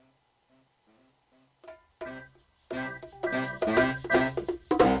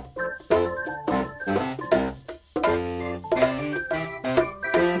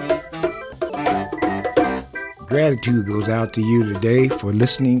gratitude goes out to you today for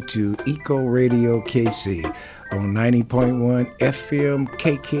listening to Eco Radio KC on 90.1 FM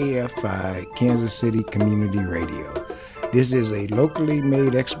KKFI, Kansas City Community Radio. This is a locally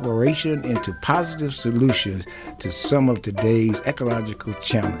made exploration into positive solutions to some of today's ecological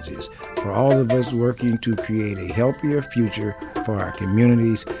challenges for all of us working to create a healthier future for our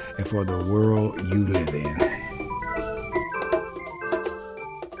communities and for the world you live in.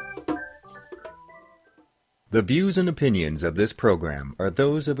 The views and opinions of this program are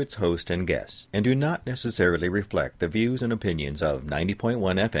those of its host and guests and do not necessarily reflect the views and opinions of 90.1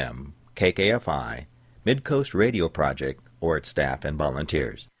 FM, KKFI, Midcoast Radio Project, or its staff and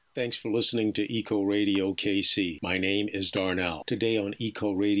volunteers. Thanks for listening to Eco Radio KC. My name is Darnell. Today on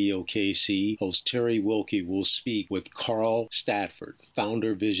Eco Radio KC, host Terry Wilkie will speak with Carl Stafford,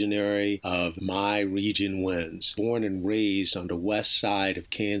 founder visionary of My Region Wins. Born and raised on the west side of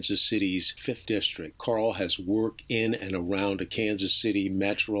Kansas City's 5th District, Carl has worked in and around the Kansas City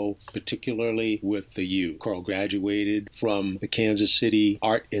metro, particularly with the youth. Carl graduated from the Kansas City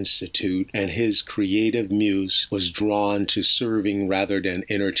Art Institute, and his creative muse was drawn to serving rather than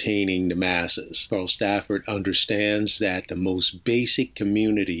entertaining the masses. Carl Stafford understands that the most basic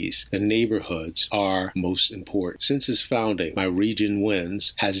communities and neighborhoods are most important. Since its founding, My Region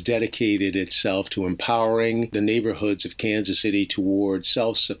Wins has dedicated itself to empowering the neighborhoods of Kansas City towards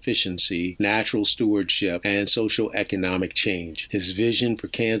self-sufficiency, natural stewardship, and social economic change. His vision for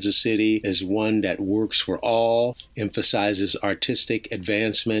Kansas City is one that works for all, emphasizes artistic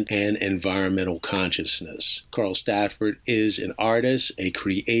advancement and environmental consciousness. Carl Stafford is an artist, a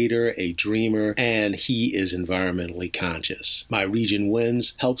creator, a dreamer, and he is environmentally conscious. My Region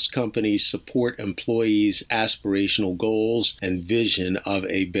Wins helps companies support employees' aspirational goals and vision of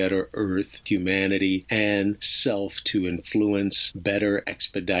a better earth, humanity, and self to influence better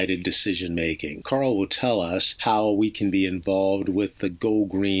expedited decision-making. Carl will tell us how we can be involved with the Go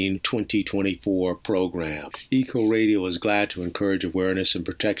Green 2024 program. Eco Radio is glad to encourage awareness and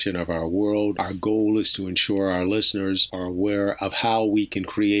protection of our world. Our goal is to ensure our listeners are aware of how we can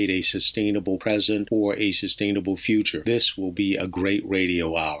create a sustainable present or a sustainable future. This will be a great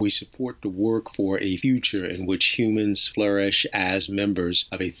radio hour. We support the work for a future in which humans flourish as members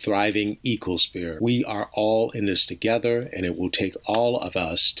of a thriving ecosphere. We are all in this together, and it will take all of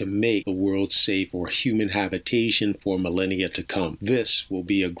us to make the world safe for human habitation for millennia to come. This will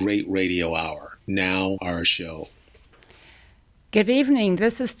be a great radio hour. Now, our show. Good evening.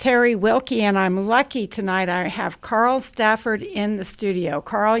 This is Terry Wilkie, and I'm lucky tonight I have Carl Stafford in the studio.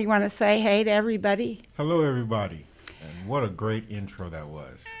 Carl, you want to say hey to everybody? Hello, everybody. And what a great intro that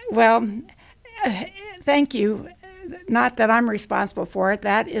was. Well, thank you. Not that I'm responsible for it.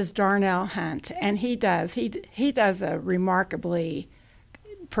 That is Darnell Hunt, and he does a remarkably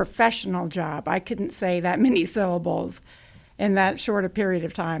professional job. I couldn't say that many syllables in that short a period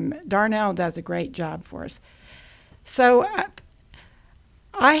of time. Darnell does a great job for us. So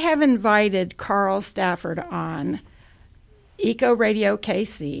I have invited Carl Stafford on Eco Radio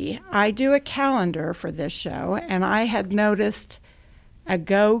KC. I do a calendar for this show, and I had noticed a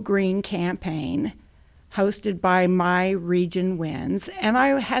Go Green campaign hosted by My Region Wins, and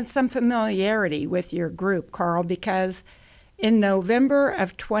I had some familiarity with your group, Carl, because in November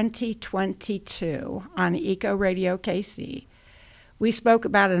of 2022 on Eco Radio KC, we spoke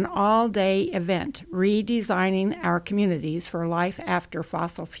about an all-day event, redesigning our communities for life after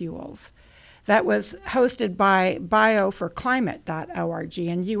fossil fuels. That was hosted by bioforclimate.org,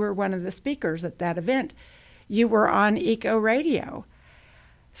 and you were one of the speakers at that event. You were on Eco Radio.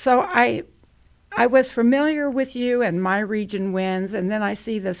 So I was familiar with you and My Region Wins, and then I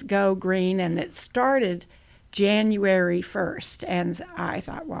see this Go Green, and it started January 1st. And I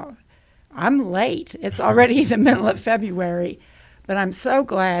thought, well, I'm late. It's already the middle of February. But I'm so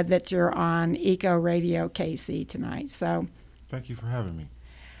glad that you're on Eco Radio KC tonight. So, thank you for having me.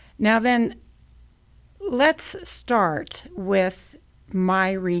 Now then, let's start with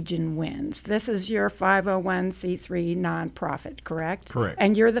My Region Wins. This is your 501c3 nonprofit, correct? Correct.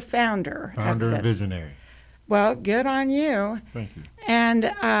 And you're the founder. Founder and visionary. Well, good on you. Thank you.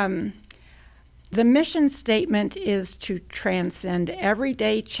 And the mission statement is to transcend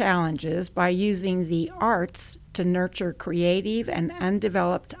everyday challenges by using the arts to nurture creative and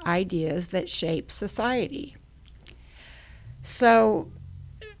undeveloped ideas that shape society. So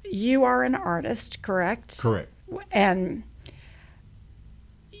you are an artist, correct? Correct. And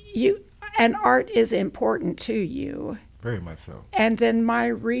art is important to you. Very much so. And then My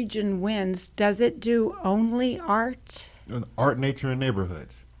Region Wins, does it do only art? Art, nature, and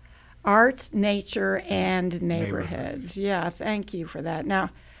neighborhoods. Art, nature, and neighborhoods. Yeah, thank you for that. Now,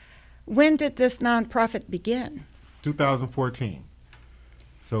 when did this nonprofit begin? 2014.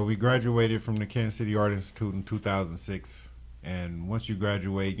 So we graduated from the Kansas City Art Institute in 2006. And once you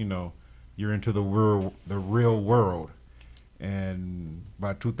graduate, you're into the real world. And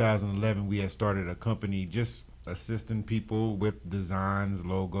by 2011, we had started a company just assisting people with designs,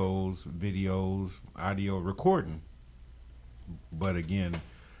 logos, videos, audio recording. But again,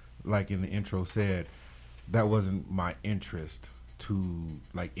 like in the intro said, that wasn't my interest to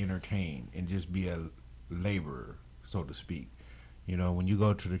like entertain and just be a laborer, so to speak. When you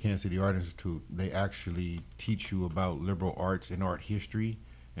go to the Kansas City Art Institute, they actually teach you about liberal arts and art history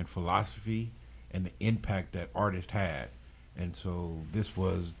and philosophy and the impact that artists had. And so this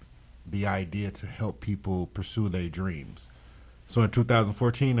was the idea to help people pursue their dreams. So in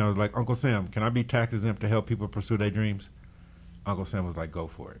 2014, I was like, Uncle Sam, can I be tax exempt to help people pursue their dreams? Uncle Sam was like, go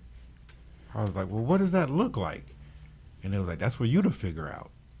for it. I was like, well, what does that look like? And it was like, that's for you to figure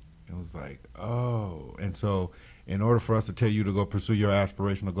out. It was like, oh. And so in order for us to tell you to go pursue your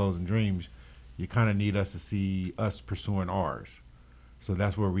aspirational goals and dreams, you kind of need us to see us pursuing ours. So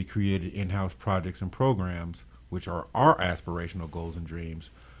that's where we created in-house projects and programs, which are our aspirational goals and dreams.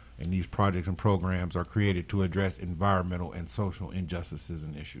 And these projects and programs are created to address environmental and social injustices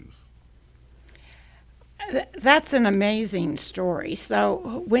and issues. That's an amazing story.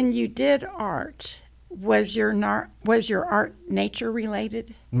 So when you did art, was your art nature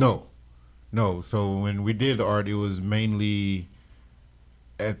related? No. So when we did the art, it was mainly,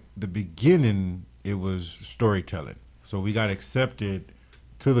 at the beginning, it was storytelling. So we got accepted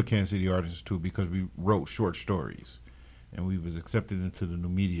to the Kansas City Art Institute because we wrote short stories. And we was accepted into the new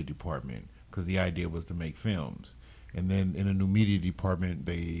media department because the idea was to make films. And then in the new media department,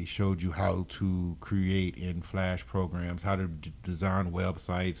 they showed you how to create in Flash programs, how to design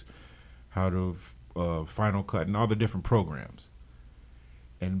websites, how to Final Cut, and all the different programs.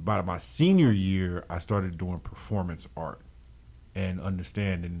 And by my senior year, I started doing performance art and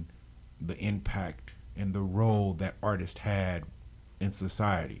understanding the impact and the role that artists had in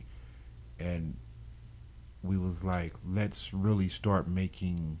society. And we was like, let's really start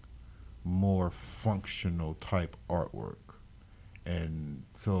making more functional type artwork. And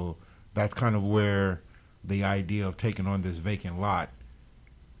so that's kind of where the idea of taking on this vacant lot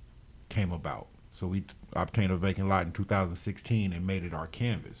came about. So we obtained a vacant lot in 2016 and made it our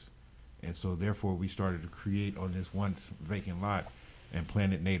canvas. And so therefore we started to create on this once vacant lot and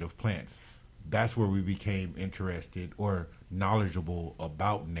planted native plants. That's where we became interested or knowledgeable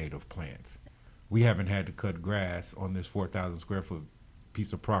about native plants. We haven't had to cut grass on this 4,000 square foot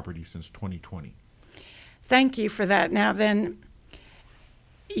piece of property since 2020. Thank you for that. Now then,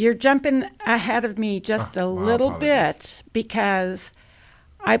 you're jumping ahead of me just a little bit because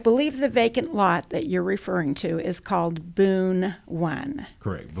I believe the vacant lot that you're referring to is called Boone 1.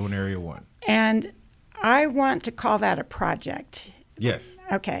 Correct, Boone Area 1. And I want to call that a project. Yes.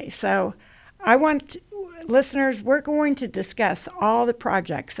 Okay, so I want listeners, we're going to discuss all the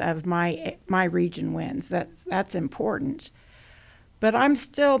projects of My Region Wins. That's important. But I'm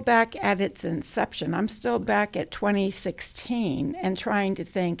still back at its inception. I'm still back at 2016 and trying to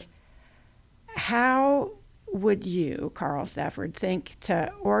think, how would you, Carl Stafford, think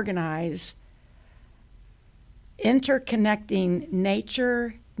to organize interconnecting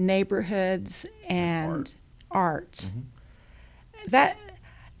nature, neighborhoods, and art? Mm-hmm.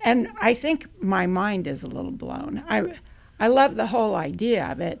 And I think my mind is a little blown. I love the whole idea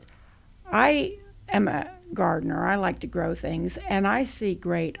of it. I am a gardener. I like to grow things, and I see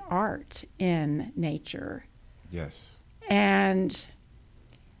great art in nature. Yes. And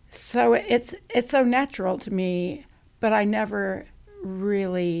so it's so natural to me, but I never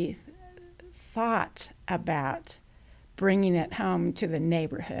really thought about bringing it home to the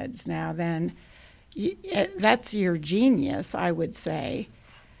neighborhoods. Now then, that's your genius, I would say.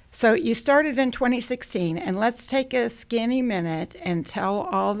 So you started in 2016, and let's take a skinny minute and tell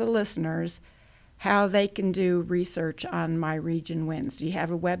all the listeners how they can do research on My Region Wins. Do you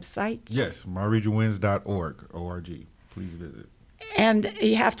have a website? Yes, myregionwins.org, O-R-G. Please visit. And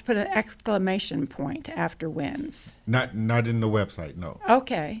you have to put an exclamation point after wins. Not in the website, no.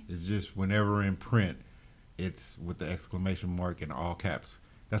 Okay. It's just whenever in print, it's with the exclamation mark in all caps.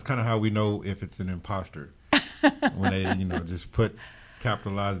 That's kind of how we know if it's an imposter. When they, just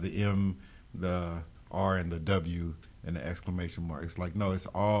capitalize the M, the R, and the W, and the exclamation mark. It's like, no, it's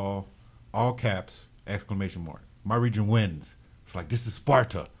all caps, exclamation mark. My Region Wins. It's like, this is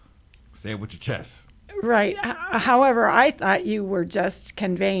Sparta. Say it with your chest. Right. However, I thought you were just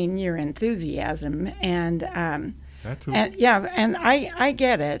conveying your enthusiasm, and that too. And I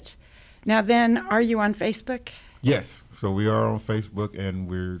get it. Now then, are you on Facebook? Yes. So we are on Facebook, and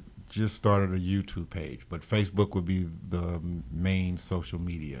we're just started a YouTube page, but Facebook would be the main social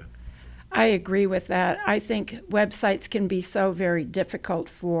media. I agree with that. I think websites can be so very difficult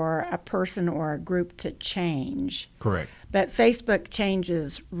for a person or a group to change. Correct. But Facebook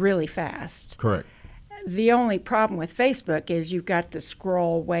changes really fast. Correct. The only problem with Facebook is you've got to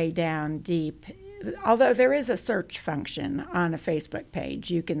scroll way down deep. Although there is a search function on a Facebook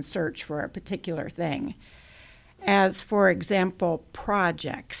page, you can search for a particular thing. As, for example,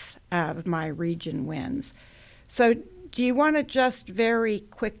 projects of My Region Wins. So do you want to just very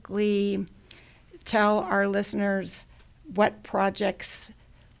quickly tell our listeners what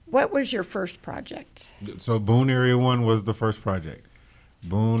was your first project? So Boone Area 1 was the first project.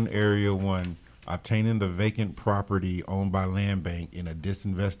 Boone Area 1, obtaining the vacant property owned by Land Bank in a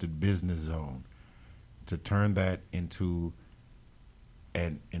disinvested business zone to turn that into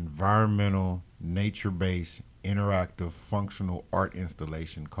an environmental, nature-based, interactive, functional art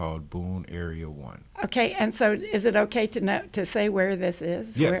installation called Boone Area 1. Okay, and so is it okay to say where this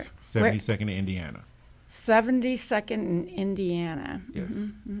is? Yes, 72nd in Indiana. 72nd in Indiana. Yes.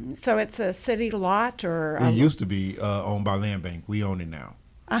 Mm-hmm. So it's a city lot or? It used to be owned by Land Bank. We own it now.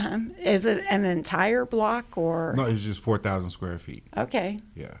 Uh-huh. Is it an entire block or? No, it's just 4,000 square feet. Okay.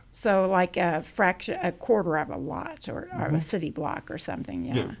 Yeah. So like a quarter of a lot or a city block or something,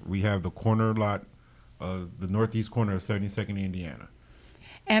 yeah. We have the corner lot, the northeast corner of 72nd in Indiana.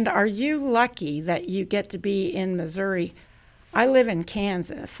 And are you lucky that you get to be in Missouri? I live in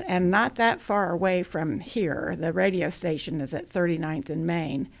Kansas, and not that far away from here. The radio station is at 39th and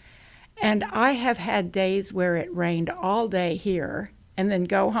Main. And I have had days where it rained all day here and then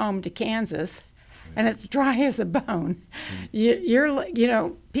go home to Kansas, and it's dry as a bone.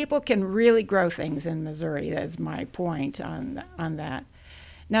 People can really grow things in Missouri. That's my point on that.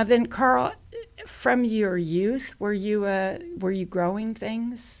 Now then, Carl, from your youth, were you growing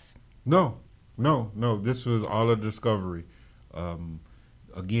things? No. This was all a discovery.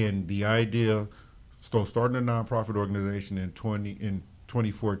 Again, the idea. So starting a nonprofit organization in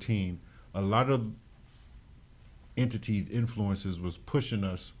 2014, a lot of entities, influences was pushing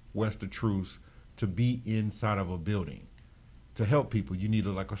us west of Truce to be inside of a building to help people. You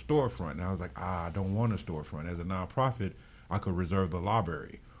needed like a storefront, and I was like, I don't want a storefront. As a nonprofit, I could reserve the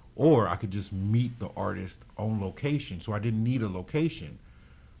library, or I could just meet the artist on location. So I didn't need a location,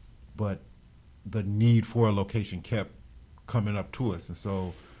 but the need for a location kept coming up to us, and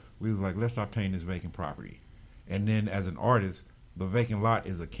so we was like, let's obtain this vacant property. And then as an artist, the vacant lot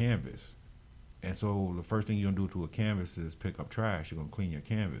is a canvas. And so the first thing you're going to do to a canvas is pick up trash. You're going to clean your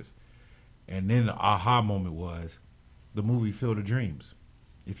canvas. And then the aha moment was the movie Field of Dreams.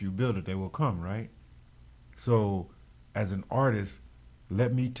 If you build it, they will come, right? So as an artist,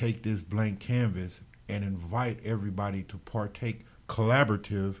 let me take this blank canvas and invite everybody to partake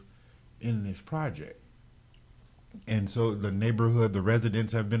collaborative in this project. And so the neighborhood, the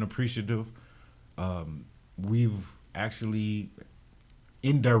residents have been appreciative. We've actually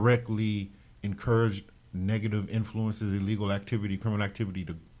indirectly encouraged negative influences, illegal activity, criminal activity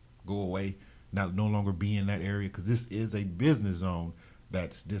to go away, no longer be in that area, because this is a business zone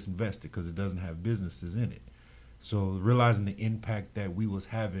that's disinvested because it doesn't have businesses in it. So realizing the impact that we was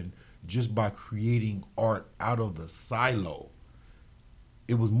having just by creating art out of the silo,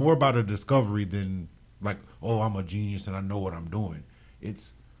 it was more about a discovery than like, oh, I'm a genius and I know what I'm doing.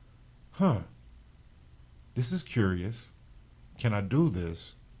 It's, this is curious. Can I do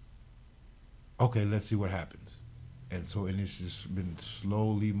this? Okay, let's see what happens. And it's just been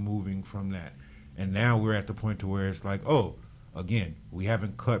slowly moving from that. And now we're at the point to where it's like, oh, again, we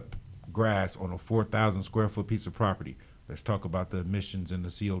haven't cut grass on a 4,000 square foot piece of property. Let's talk about the emissions and the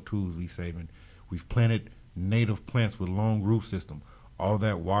CO2s we saving. We've planted native plants with long root system. All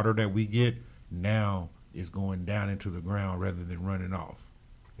that water that we get now is going down into the ground rather than running off,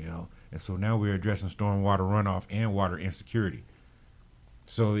 And so now we're addressing stormwater runoff and water insecurity.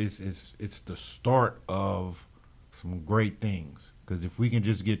 So it's the start of some great things, because if we can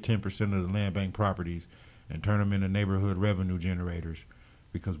just get 10% of the land bank properties and turn them into neighborhood revenue generators,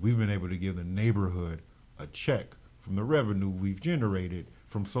 because we've been able to give the neighborhood a check from the revenue we've generated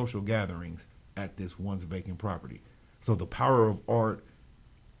from social gatherings at this once vacant property. So the power of art,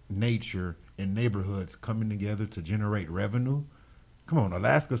 nature, and neighborhoods coming together to generate revenue. Come on,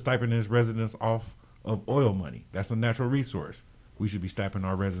 Alaska's stipending its residents off of oil money. That's a natural resource. We should be stipending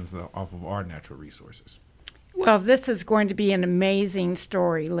our residents off of our natural resources. Well, this is going to be an amazing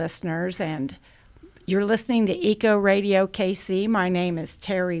story, listeners, and you're listening to Eco Radio KC. My name is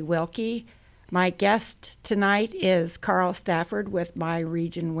Terry Wilkie. My guest tonight is Carl Stafford with My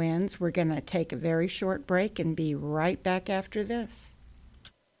Region Wins. We're going to take a very short break and be right back after this.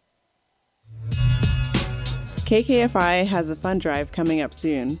 KKFI has a fund drive coming up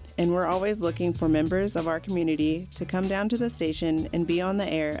soon, and we're always looking for members of our community to come down to the station and be on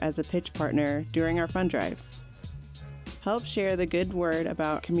the air as a pitch partner during our fund drives. Help share the good word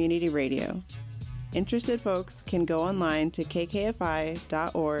about community radio. Interested folks can go online to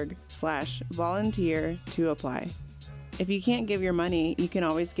kkfi.org/volunteer to apply. If you can't give your money, you can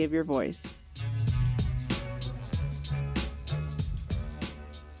always give your voice.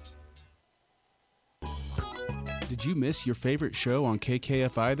 Did you miss your favorite show on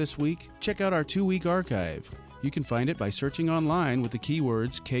KKFI this week? Check out our 2-week archive. You can find it by searching online with the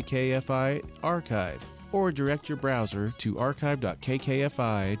keywords KKFI Archive, or direct your browser to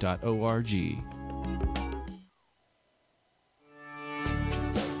archive.kkfi.org.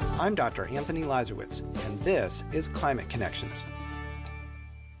 I'm Dr. Anthony Lazarowitz, and this is Climate Connections.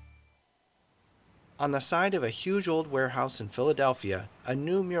 On the side of a huge old warehouse in Philadelphia, a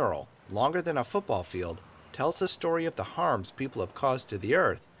new mural, longer than a football field, tells the story of the harms people have caused to the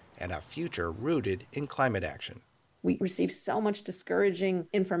earth and a future rooted in climate action. We receive so much discouraging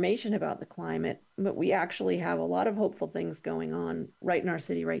information about the climate, but we actually have a lot of hopeful things going on right in our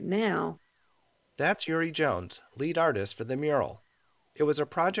city right now. That's Yuri Jones, lead artist for the mural. It was a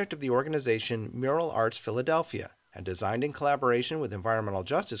project of the organization Mural Arts Philadelphia and designed in collaboration with environmental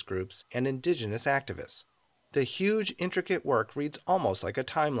justice groups and indigenous activists. The huge, intricate work reads almost like a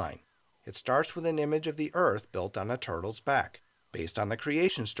timeline. It starts with an image of the earth built on a turtle's back, based on the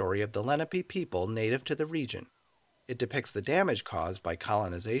creation story of the Lenape people native to the region. It depicts the damage caused by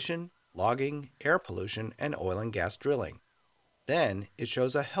colonization, logging, air pollution, and oil and gas drilling. Then it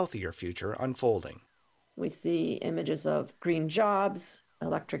shows a healthier future unfolding. We see images of green jobs,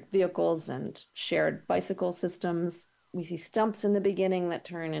 electric vehicles, and shared bicycle systems. We see stumps in the beginning that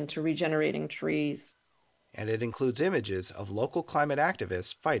turn into regenerating trees. And it includes images of local climate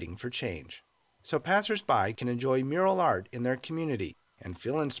activists fighting for change. So passers-by can enjoy mural art in their community and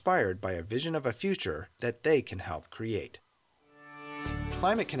feel inspired by a vision of a future that they can help create.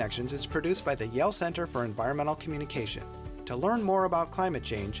 Climate Connections is produced by the Yale Center for Environmental Communication. To learn more about climate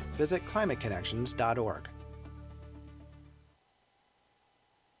change, visit climateconnections.org.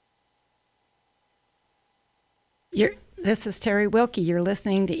 This is Terry Wilkie. You're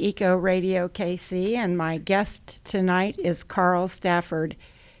listening to Eco Radio KC, and my guest tonight is Carl Stafford.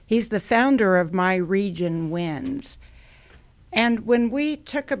 He's the founder of My Region Wins. And when we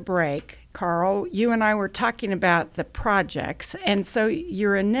took a break, Carl, you and I were talking about the projects, and so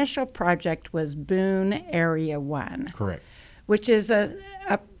your initial project was Boone Area 1. Correct. Which is a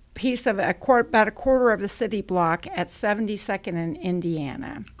piece of about a quarter of a city block at 72nd and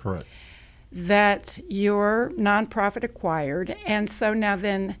Indiana. Correct. That your nonprofit acquired. And so now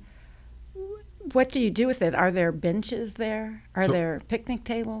then, what do you do with it? Are there benches there? Are there picnic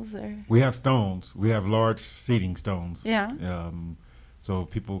tables there? We have stones. We have large seating stones. Yeah. So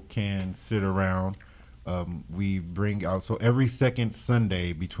people can sit around. We bring out, so every second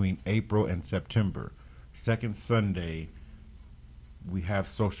Sunday between April and September, second Sunday, we have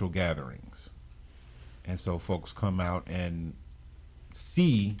social gatherings. And so folks come out and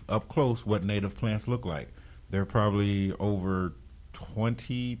see up close what native plants look like. There are probably over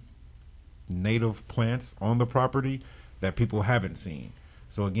 20 native plants on the property that people haven't seen.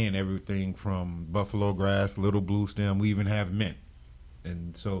 So again, everything from buffalo grass, little blue stem, we even have mint.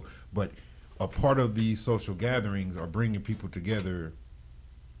 And so, but a part of these social gatherings are bringing people together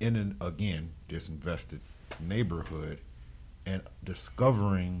in an, again, disinvested neighborhood and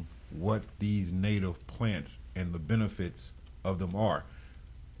discovering what these native plants and the benefits of them are,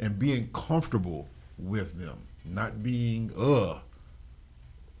 and being comfortable with them, not being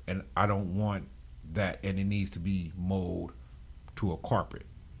and I don't want that, and it needs to be molded to a carpet.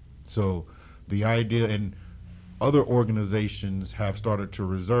 So the idea, and other organizations have started to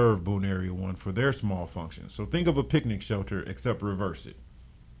reserve Boone Area 1 for their small functions. So think of a picnic shelter, except reverse it.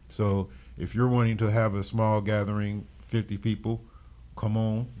 So if you're wanting to have a small gathering, 50 people, come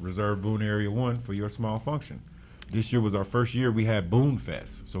on, reserve Boone Area 1 for your small function. This year was our first year we had Boone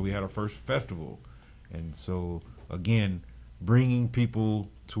Fest, so we had our first festival. And so, again, bringing people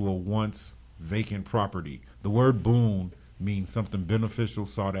to a once vacant property. The word boon means something beneficial,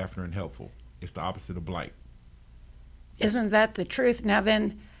 sought after, and helpful. It's the opposite of blight. Isn't that the truth? Now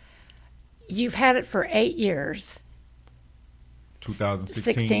then, you've had it for 8 years.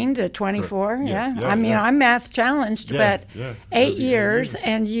 2016. 16 to 24, yes, yeah. I mean, I'm math challenged, but 8 8 years,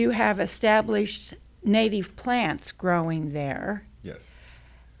 and you have established native plants growing there. Yes.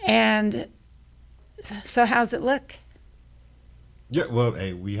 And so how's it look? Yeah, well,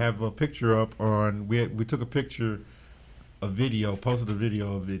 hey, we have a picture up on, we took a picture, a video, posted a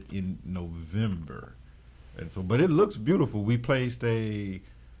video of it in November. And so, but it looks beautiful. We placed a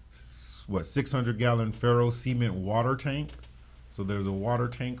 600-gallon ferro cement water tank. So there's a water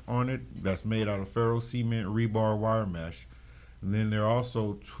tank on it that's made out of ferro cement rebar wire mesh. And then there are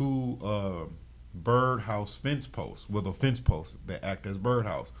also 2 birdhouse fence posts, with a fence post that act as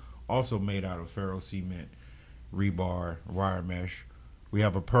birdhouse, also made out of ferro cement rebar wire mesh. We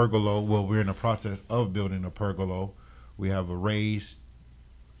have a pergola. Well, we're in the process of building a pergola. We have a raised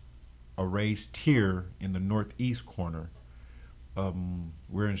tier in the northeast corner.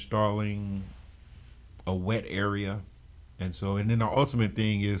 We're installing a wet area. And then our ultimate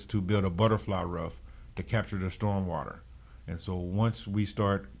thing is to build a butterfly rough to capture the stormwater. And so once we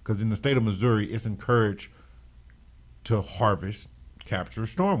start, because in the state of Missouri, it's encouraged to capture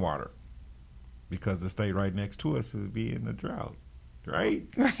stormwater, because the state right next to us is being a drought, right?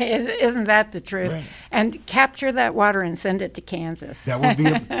 Right. Isn't that the truth? Right. And capture that water and send it to Kansas. That would be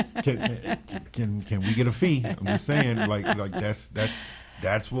can we get a fee? I'm just saying, like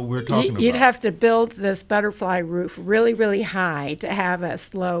that's what we're talking about. You'd have to build this butterfly roof really, really high to have a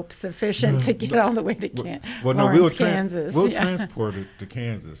slope sufficient to get all the way to Kansas. We'll transport it to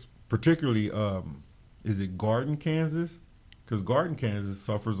Kansas, particularly, is it Garden, Kansas? Because Garden, Kansas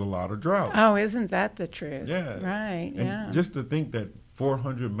suffers a lot of drought. Oh, isn't that the truth? Yeah. Right, and just to think that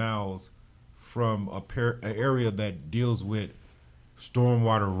 400 miles from an area that deals with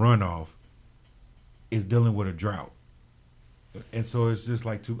stormwater runoff is dealing with a drought. And so it's just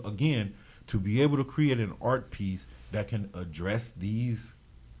like to be able to create an art piece that can address these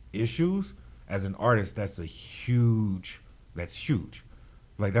issues as an artist, that's huge.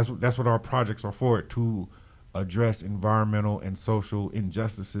 Like that's what our projects are for, to address environmental and social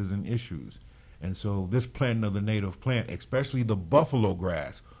injustices and issues. And so this planting of the native plant, especially the buffalo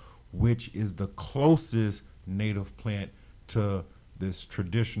grass, which is the closest native plant to this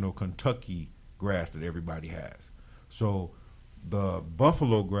traditional Kentucky grass that everybody has. So the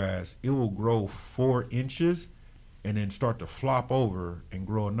buffalo grass, it will grow 4 inches and then start to flop over and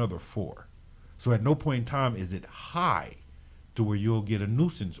grow another 4. So at no point in time is it high to where you'll get a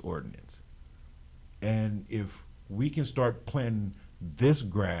nuisance ordinance. And if we can start planting this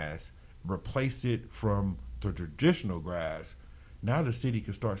grass, replace it from the traditional grass, now the city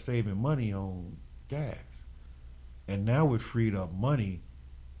can start saving money on gas. And now with freed up money,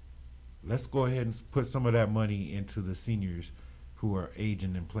 let's go ahead and put some of that money into the seniors who are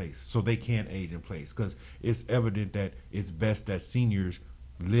aging in place, so they can't age in place, because it's evident that it's best that seniors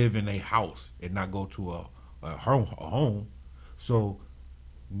live in a house and not go to a home. So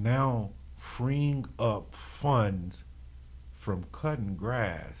now freeing up funds from cutting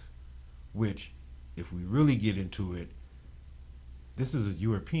grass, which if we really get into it, this is a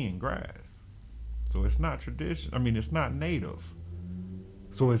European grass. So it's not traditional. I mean, it's not native.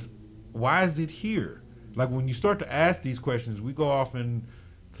 So why is it here? Like when you start to ask these questions, we go off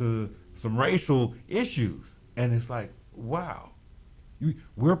into some racial issues, and it's like, wow,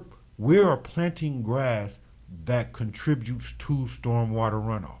 we are planting grass that contributes to stormwater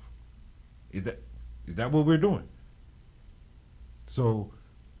runoff. Is that what we're doing? So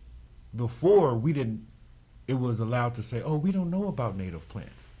before it was allowed to say, oh, we don't know about native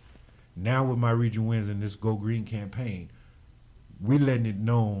plants. Now with My Region Wins and this Go Green campaign, we're letting it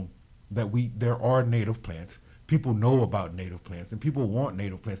known that there are native plants. People know about native plants, and people want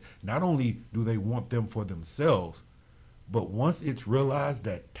native plants. Not only do they want them for themselves, but once it's realized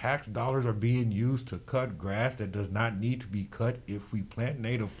that tax dollars are being used to cut grass that does not need to be cut if we plant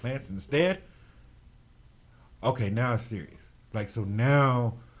native plants instead, okay, now it's serious. Like, so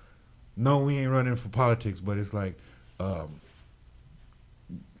now, no, we ain't running for politics, but it's like,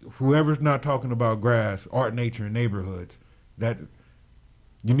 whoever's not talking about grass, art, nature, and neighborhoods, that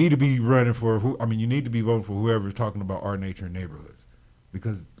you need to be running you need to be voting for whoever's talking about art, nature, and neighborhoods,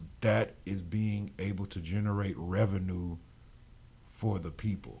 because that is being able to generate revenue for the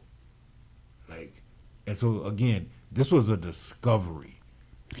people. Like, and so again, this was a discovery.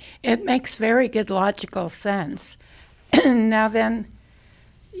 It makes very good logical sense. Now then,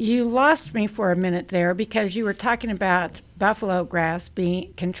 you lost me for a minute there because you were talking about buffalo grass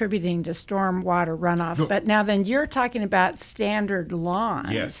contributing to storm water runoff. No. But now then you're talking about standard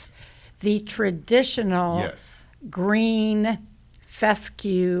lawns. Yes. The traditional green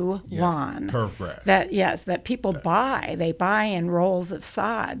fescue lawn. Turf grass. That people buy. They buy in rolls of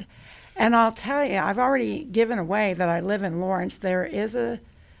sod. And I'll tell you, I've already given away that I live in Lawrence. There is a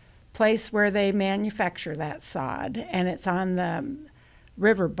place where they manufacture that sod, and it's on the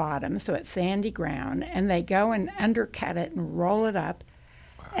river bottom, so it's sandy ground, and they go and undercut it and roll it up.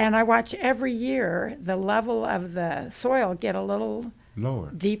 Wow. And I watch every year the level of the soil get a little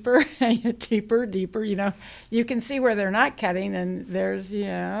Lord. deeper, deeper. You know, you can see where they're not cutting, and there's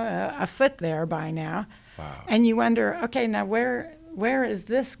a foot there by now. Wow. And you wonder, okay, now where is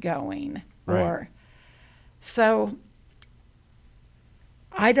this going? Right. So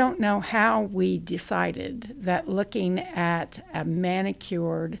I don't know how we decided that looking at a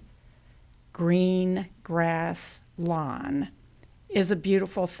manicured green grass lawn is a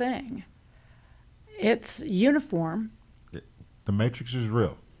beautiful thing. It's uniform. The Matrix is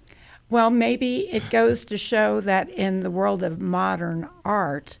real. Well, maybe it goes to show that in the world of modern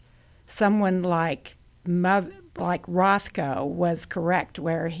art, someone like Rothko was correct,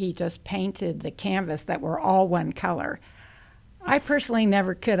 where he just painted the canvas that were all one color. I personally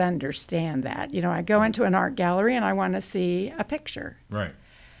never could understand that. You know, I go into an art gallery and I want to see a picture. Right.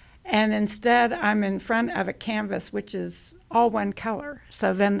 And instead, I'm in front of a canvas which is all one color.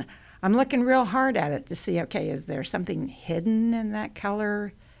 So then I'm looking real hard at it to see, okay, is there something hidden in that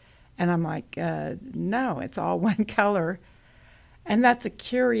color? And I'm like, no, it's all one color. And that's a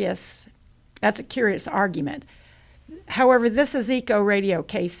curious argument. However, this is Eco Radio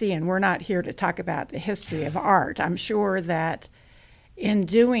KC, and we're not here to talk about the history of art. I'm sure that in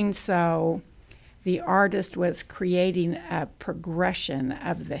doing so, the artist was creating a progression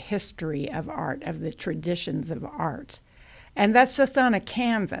of the history of art, of the traditions of art. And that's just on a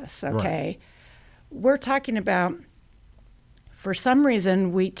canvas, okay? Right. We're talking about, for some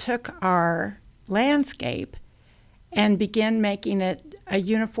reason, we took our landscape and began making it a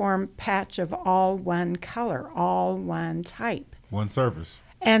uniform patch of all one color, all one type. One surface.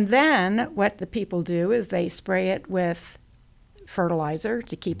 And then what the people do is they spray it with fertilizer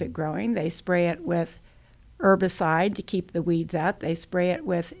to keep it growing. They spray it with herbicide to keep the weeds out. They spray it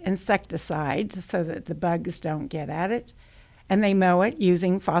with insecticide so that the bugs don't get at it. And they mow it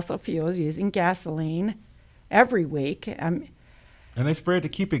using fossil fuels, using gasoline every week. And they spray it to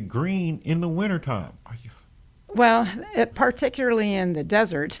keep it green in the wintertime. Well, particularly in the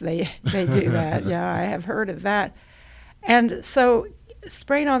deserts, they do that. Yeah, I have heard of that. And so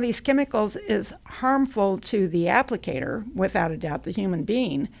spraying all these chemicals is harmful to the applicator, without a doubt, the human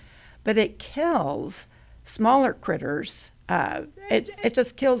being, but it kills smaller critters. It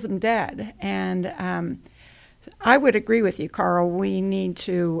just kills them dead. And I would agree with you, Carl. We need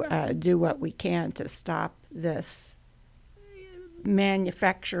to do what we can to stop this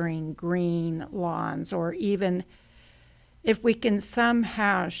manufacturing green lawns, or even if we can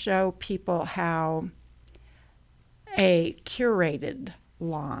somehow show people how a curated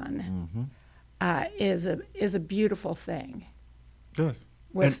lawn is a beautiful thing. Yes.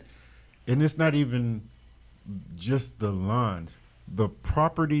 And it's not even just the lawns, the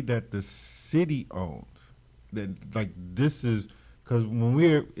property that the city owns. That, like, this is, because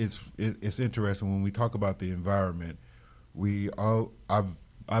when it's interesting when we talk about the environment.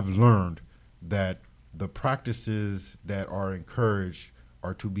 I've learned that the practices that are encouraged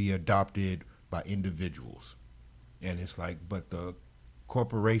are to be adopted by individuals, and it's like, but the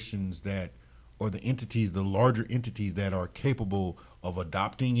corporations or the entities, the larger entities that are capable of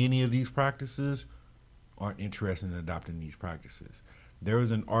adopting any of these practices, aren't interested in adopting these practices. There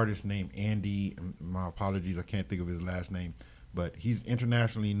was an artist named Andy. My apologies, I can't think of his last name, but he's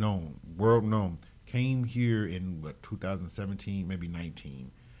internationally known, world known. Came here in 2017, maybe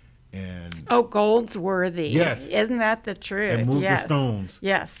 19, and Goldsworthy. Yes, isn't that the truth? And moved the stones.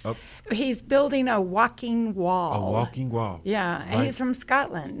 Yes, up. He's building a walking wall. A walking wall. Yeah, right? And he's from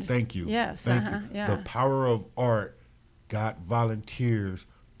Scotland. Thank you. Yes, thank you. Yeah. The power of art got volunteers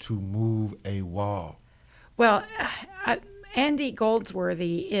to move a wall. Well, Andy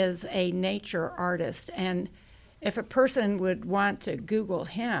Goldsworthy is a nature artist, and if a person would want to Google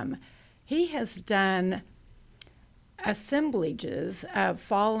him, he has done assemblages of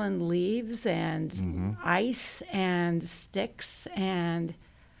fallen leaves and ice and sticks, and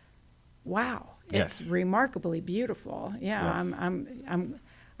wow, it's remarkably beautiful. Yeah, yes.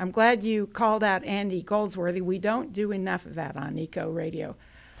 I'm glad you called out Andy Goldsworthy. We don't do enough of that on Eco Radio.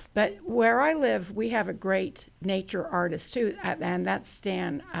 But where I live, we have a great nature artist too, and that's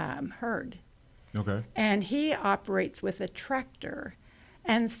Stan Hurd. Okay. And he operates with a tractor.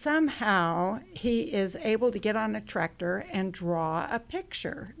 And somehow he is able to get on a tractor and draw a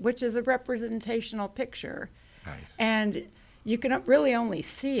picture, which is a representational picture. Nice. And you can really only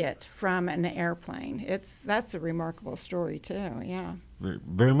see it from an airplane. That's a remarkable story too, yeah. Very,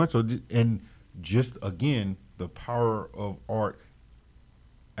 very much so. And just, again, the power of art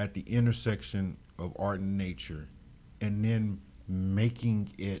at the intersection of art and nature, and then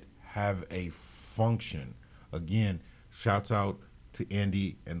making it have a function. Again, shouts out to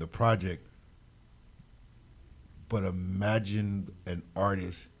Andy and the project. But imagine an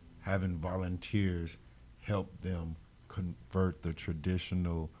artist having volunteers help them convert the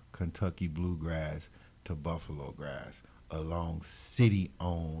traditional Kentucky bluegrass to buffalo grass along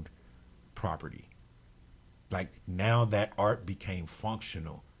city-owned property. Like, now that art became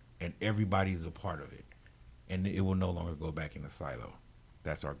functional and everybody's a part of it, and it will no longer go back in a silo.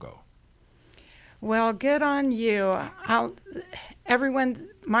 That's our goal. Well, good on you. Everyone,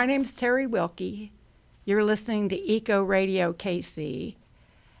 my name's Terry Wilkie. You're listening to Eco Radio KC.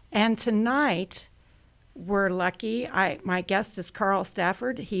 And tonight, we're lucky. My guest is Carl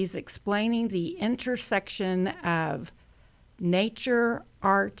Stafford. He's explaining the intersection of nature,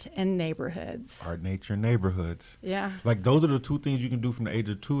 art, and neighborhoods. Art, nature, and neighborhoods. Yeah. Like, those are the two things you can do from the age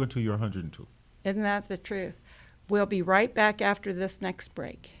of 2 until you're 102. Isn't that the truth? We'll be right back after this next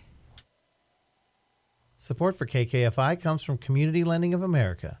break. Support for KKFI comes from Community Lending of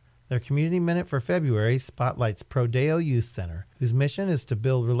America. Their Community Minute for February spotlights Prodeo Youth Center, whose mission is to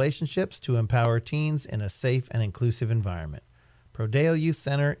build relationships to empower teens in a safe and inclusive environment. Prodeo Youth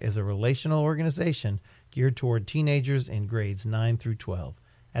Center is a relational organization geared toward teenagers in grades 9 through 12.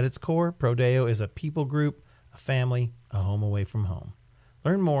 At its core, Prodeo is a people group, a family, a home away from home.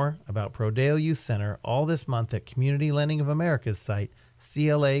 Learn more about Prodeo Youth Center all this month at Community Lending of America's site,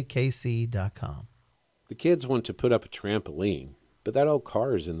 CLAKC.com. The kids want to put up a trampoline, but that old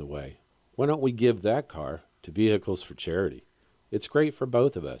car is in the way. Why don't we give that car to Vehicles for Charity? It's great for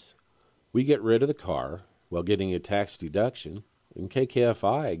both of us. We get rid of the car while getting a tax deduction, and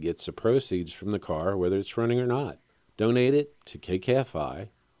KKFI gets the proceeds from the car whether it's running or not. Donate it to KKFI,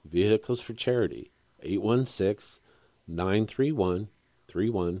 Vehicles for Charity,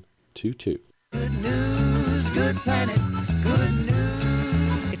 816-931-3122. Good news, good planet, good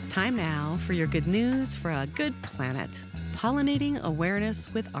news. It's time now for your good news for a good planet. Pollinating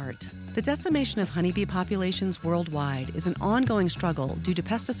awareness with art. The decimation of honeybee populations worldwide is an ongoing struggle due to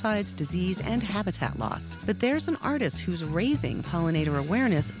pesticides, disease, and habitat loss. But there's an artist who's raising pollinator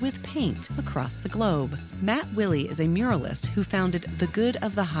awareness with paint across the globe. Matt Willey is a muralist who founded The Good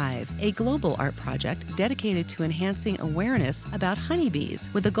of the Hive, a global art project dedicated to enhancing awareness about honeybees,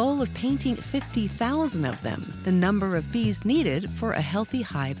 with a goal of painting 50,000 of them, the number of bees needed for a healthy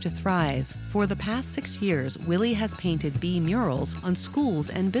hive to thrive. For the past 6 years, Willey has painted bee murals on schools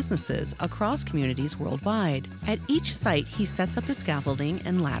and businesses across communities worldwide. At each site, he sets up his scaffolding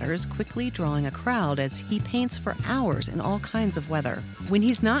and ladders, quickly drawing a crowd as he paints for hours in all kinds of weather. When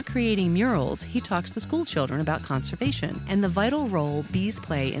he's not creating murals, he talks to school children about conservation and the vital role bees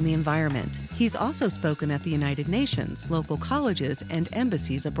play in the environment. He's also spoken at the United Nations, local colleges, and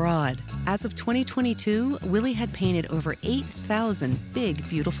embassies abroad. As of 2022, Willey had painted over 8,000 big,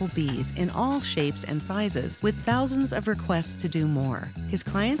 beautiful bees in all shapes and sizes, with thousands of requests to do more. His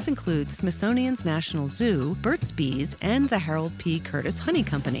clients include Smithsonian's National Zoo, Burt's Bees, and the Harold P. Curtis Honey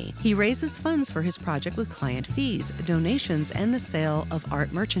Company. He raises funds for his project with client fees, donations, and the sale of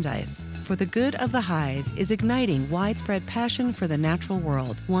art merchandise. For the Good of the Hive is igniting widespread passion for the natural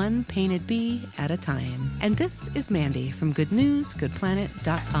world, one painted bee at a time. And this is Mandy from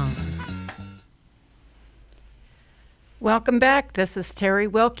GoodNewsGoodPlanet.com. Welcome back. This is Terry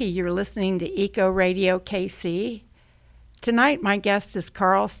Wilkie. You're listening to Eco Radio KC. Tonight, my guest is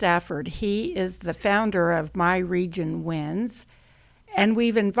Carl Stafford. He is the founder of My Region Wins, and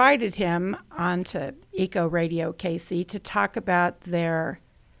we've invited him onto Eco Radio KC to talk about their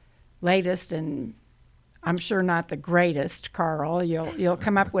latest, and I'm sure not the greatest, Carl. You'll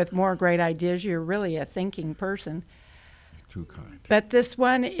come up with more great ideas. You're really a thinking person. Too kind. But this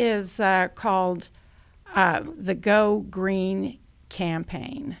one is called the Go Green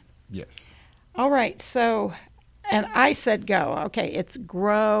campaign. Yes. All right, so... And I said go. Okay, it's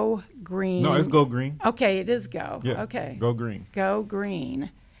Grow Green. No, it's Go Green. Okay, it is go. Yeah, okay. Go Green. Go Green.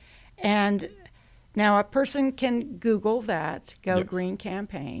 And now a person can Google that, Go Green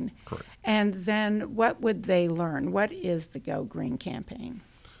campaign. Correct. And then what would they learn? What is the Go Green campaign?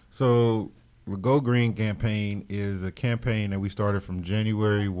 So the Go Green campaign is a campaign that we started from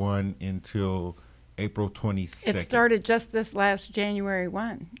January 1 until April 22nd. It started just this last January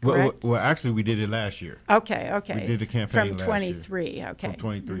 1, correct? Well, actually, we did it last year. Okay. We did the campaign from last 23, year. okay. From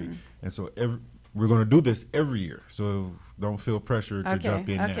 23. Mm-hmm. And so we're going to do this every year, so don't feel pressure to jump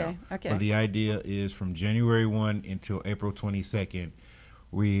in now. Okay. But the idea is from January 1 until April 22nd,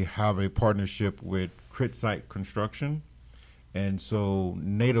 we have a partnership with Crit Site Construction. And so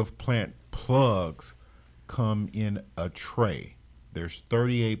native plant plugs come in a tray. There's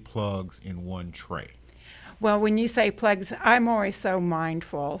 38 plugs in one tray. Well, when you say plugs, I'm always so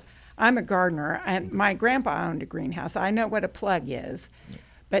mindful. I'm a gardener, and my grandpa owned a greenhouse. I know what a plug is.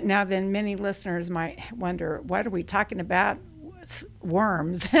 But now then many listeners might wonder, what are we talking about?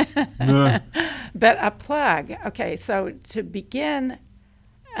 Worms. But a plug. Okay, so to begin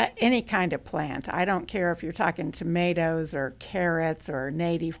any kind of plant, I don't care if you're talking tomatoes or carrots or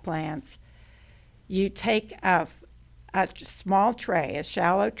native plants, you take a small tray, a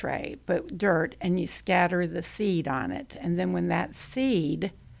shallow tray, put dirt, and you scatter the seed on it. And then when that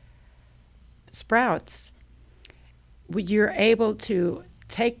seed sprouts, you're able to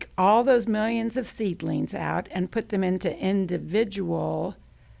take all those millions of seedlings out and put them into individual,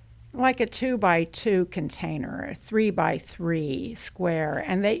 like a 2x2 container, a 3x3 square,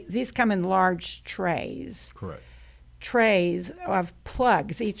 and these come in large trays. Correct. Trays of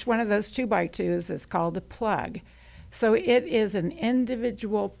plugs. Each one of those 2x2s is called a plug. So it is an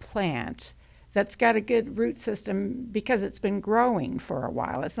individual plant that's got a good root system because it's been growing for a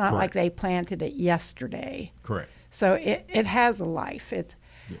while. It's not like they planted it yesterday. Correct. So it has a life.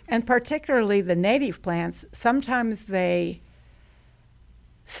 And particularly the native plants, sometimes they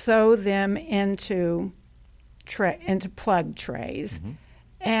sow them into plug trays,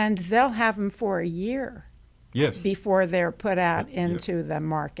 and they'll have them for a year before they're put out into the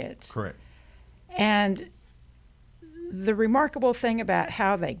market. Correct. And the remarkable thing about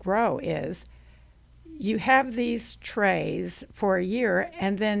how they grow is you have these trays for a year,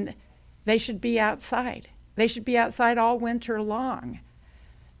 and then they should be outside. They should be outside all winter long.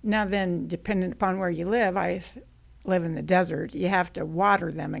 Now then, depending upon where you live, I live in the desert, you have to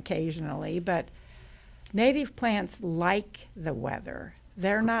water them occasionally, but native plants like the weather.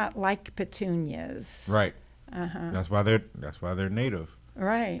 They're not like petunias. Right. That's why they're native.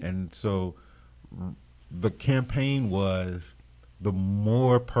 Right. And so the campaign was the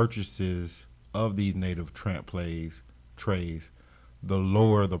more purchases of these native trays, the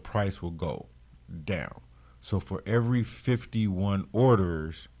lower the price will go down. So for every 51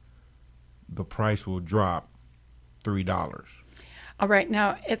 orders, the price will drop $3. All right,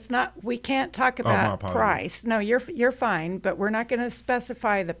 now we can't talk about price. No, you're fine, but we're not going to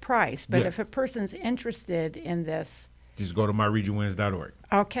specify the price. But if a person's interested in this, just go to myregionwinds.org.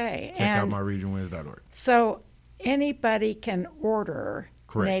 Okay. Check out myregionwinds.org. So anybody can order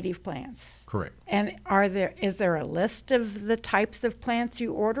native plants. Correct. And is there a list of the types of plants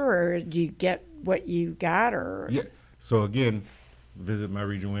you order, or do you get what you got? Or yeah. So again, visit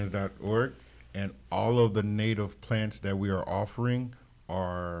myregionwinds.org, and all of the native plants that we are offering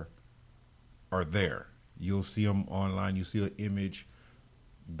are there. You'll see them online. You see an image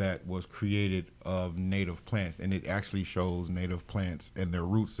that was created of native plants, and it actually shows native plants and their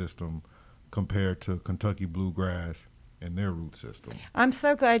root system compared to Kentucky bluegrass and their root system. I'm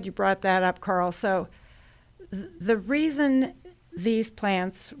so glad you brought that up, Carl. So the reason these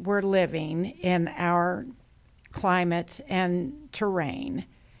plants were living in our climate and terrain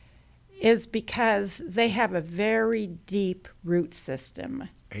is because they have a very deep root system.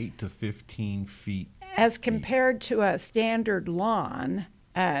 8 to 15 feet. As compared to a standard lawn.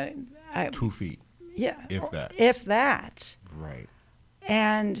 2 feet. Yeah. If that. If that. Right.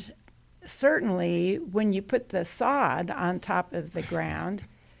 And certainly when you put the sod on top of the ground,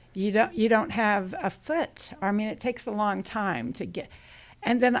 you don't have a foot. I mean, it takes a long time to get.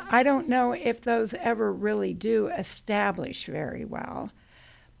 And then I don't know if those ever really do establish very well.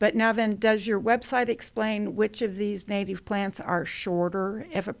 But now then, does your website explain which of these native plants are shorter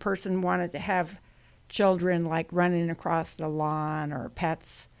if a person wanted to have children like running across the lawn or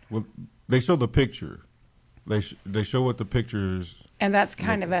pets? Well, they show the picture. They show what the picture is. And that's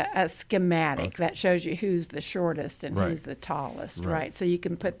kind of a schematic that shows you who's the shortest and who's the tallest, right? So you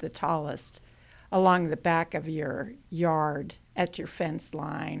can put the tallest along the back of your yard at your fence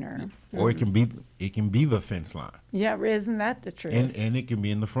line, or it can be the fence line. Yeah, isn't that the truth? And it can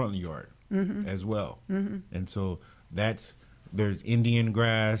be in the front yard as well. And so there's Indian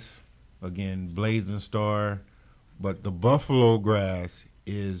grass, again, blazing star, but the buffalo grass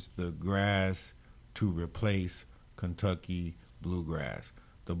is the grass to replace Kentucky bluegrass.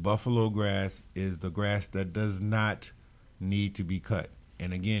 The buffalo grass is the grass that does not need to be cut.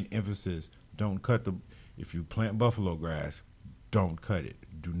 And again, emphasis, don't cut if you plant buffalo grass, don't cut it.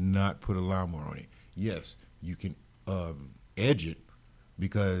 Do not put a lawnmower on it. Yes, you can edge it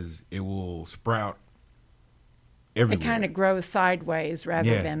because it will sprout everywhere. It kind of grows sideways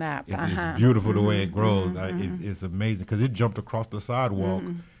rather than up. It's beautiful the way it grows. It's amazing because it jumped across the sidewalk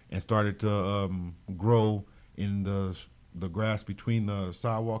and started to grow in the grass between the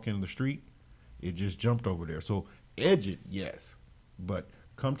sidewalk and the street. It just jumped over there. So edge it, yes, but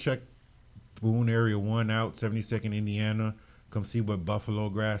come check Boone Area 1 out, 72nd Indiana. Come see what buffalo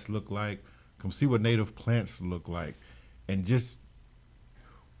grass look like. Come see what native plants look like. And just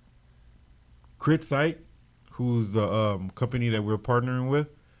CritSite, who's the company that we're partnering with,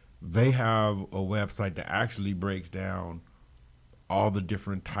 they have a website that actually breaks down all the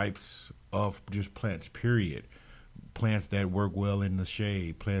different types of just plants, period. Plants that work well in the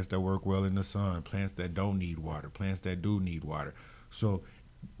shade, plants that work well in the sun, plants that don't need water, plants that do need water. So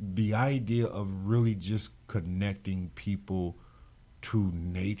the idea of really just connecting people to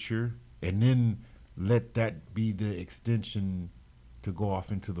nature and then let that be the extension to go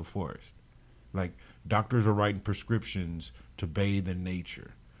off into the forest. Like doctors are writing prescriptions to bathe in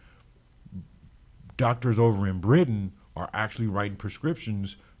nature. Doctors over in Britain are actually writing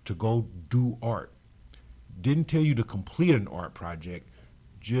prescriptions to go do art. Didn't tell you to complete an art project,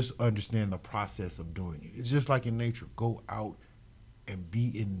 just understand the process of doing it. It's just like in nature. Go out and be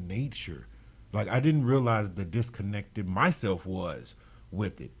in nature. Like I didn't realize the disconnected myself was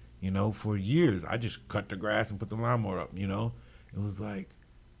with it. You know, for years I just cut the grass and put the lawnmower up. You know, it was like,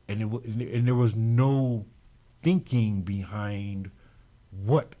 and there was no thinking behind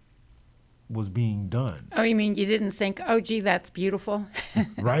what was being done. Oh, you mean you didn't think, oh, gee, that's beautiful?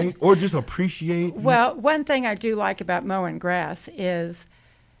 Right? Or just appreciate. Well, one thing I do like about mowing grass is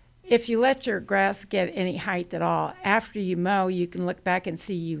if you let your grass get any height at all, after you mow, you can look back and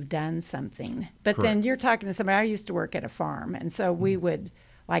see you've done something. But Correct. then you're talking to somebody. I used to work at a farm, and so we would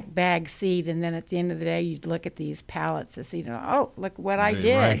like bag seed, and then at the end of the day, you'd look at these pallets of seed and go, oh, look what I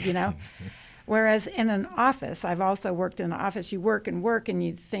did, right. you know. Whereas in an office, I've also worked in an office, you work and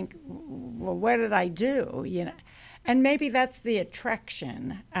you think, well, what did I do? You know, and maybe that's the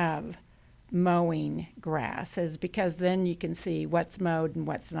attraction of mowing grass, is because then you can see what's mowed and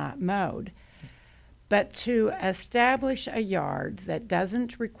what's not mowed. But to establish a yard that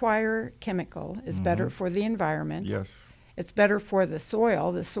doesn't require chemical is better for the environment. Yes. It's better for the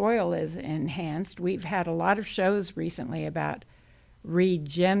soil. The soil is enhanced. We've had a lot of shows recently about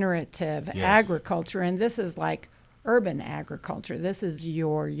regenerative agriculture, and this is like urban agriculture. This is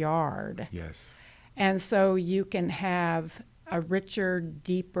your yard. Yes. And so you can have a richer,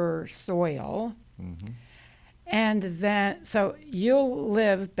 deeper soil. Mm-hmm. And then, so you'll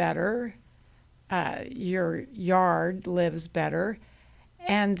live better, your yard lives better,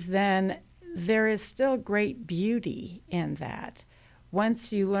 and then there is still great beauty in that.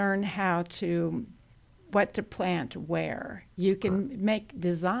 Once you learn what to plant where, you can make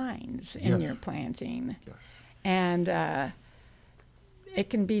designs in your planting. Yes. And it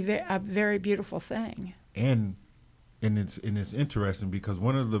can be a very beautiful thing. And it's interesting because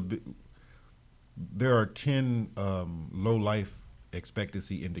there are 10 low life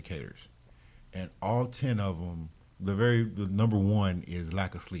expectancy indicators, and all 10 of them, the number one is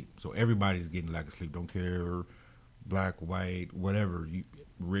lack of sleep. So everybody's getting lack of sleep. Don't care, black, white, whatever,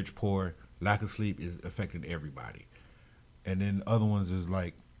 rich, poor. Lack of sleep is affecting everybody. And then other ones is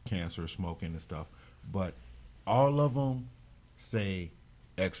like cancer, smoking and stuff. But all of them say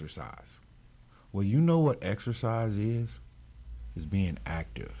exercise. Well, you know what exercise is? It's being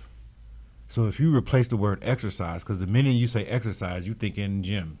active. So if you replace the word exercise, because the minute you say exercise, you think in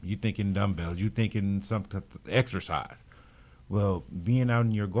gym, you think in dumbbells, you think in some exercise. Well, being out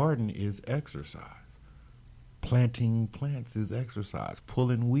in your garden is exercise. Planting plants is exercise.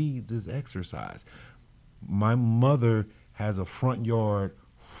 Pulling weeds is exercise. My mother has a front yard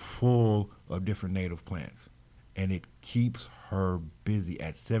full of different native plants, and it keeps her busy.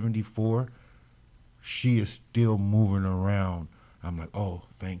 At 74, she is still moving around. I'm like, oh,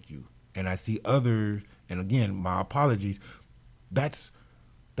 thank you. And I see others, and again, my apologies, that's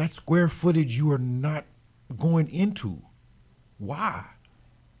square footage you are not going into. Why?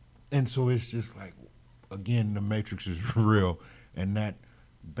 And so it's just like, again, the matrix is real, and that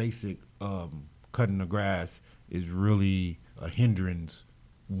basic cutting the grass is really a hindrance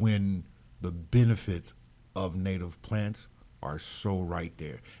when the benefits of native plants are so right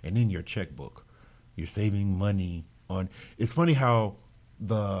there. And in your checkbook, you're saving money on. It's funny how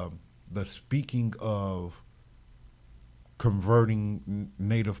the speaking of converting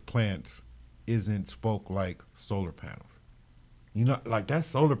native plants isn't spoke like solar panels. You know, like that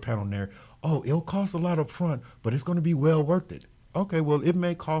solar panel there, oh, it'll cost a lot up front, but it's going to be well worth it. Okay, well, it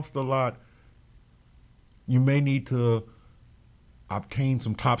may cost a lot. You may need to obtain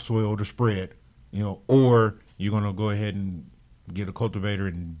some topsoil to spread, you know, or you're going to go ahead and get a cultivator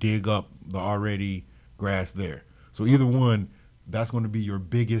and dig up the already grass there. So either one, that's going to be your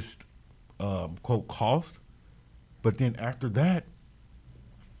biggest, quote, cost. But then after that,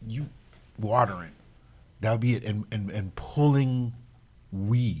 you watering. That'll be it. And pulling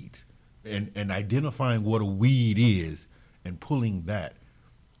weeds and identifying what a weed is and pulling that.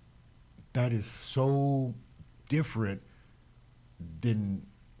 That is so different than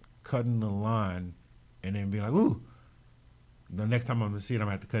cutting the line and then being like, ooh, the next time I'm going to see it, I'm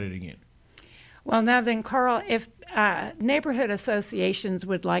going to have to cut it again. Well, now then, Carl, if neighborhood associations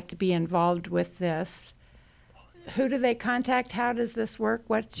would like to be involved with this, who do they contact? How does this work?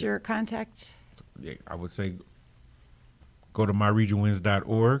 What's your contact? Yeah, I would say go to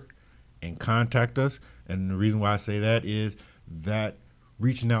myregionwins.org and contact us. And the reason why I say that is that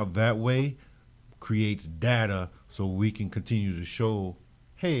reaching out that way creates data so we can continue to show,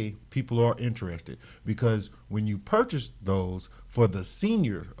 hey, people are interested. Because when you purchase those for the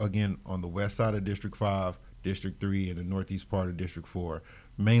seniors, again, on the west side of District 5, District 3, and the northeast part of District 4,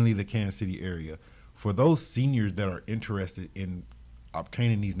 mainly the Kansas City area, for those seniors that are interested in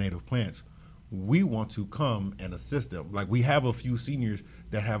obtaining these native plants, we want to come and assist them. Like, we have a few seniors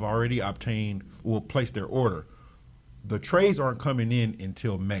that have already obtained or placed their order. The trays aren't coming in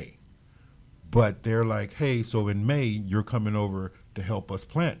until May. But they're like, hey, so in May, you're coming over to help us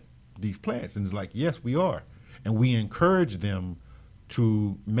plant these plants. And it's like, yes, we are. And we encourage them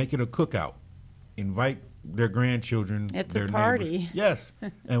to make it a cookout, invite their grandchildren, it's their a party. neighbors. Yes,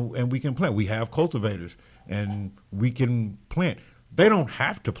 and we can plant. We have cultivators, and we can plant. They don't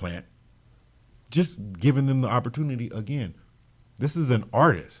have to plant, just giving them the opportunity. Again, this is an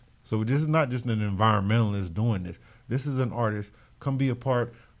artist. So this is not just an environmentalist doing this. This is an artist. Come be a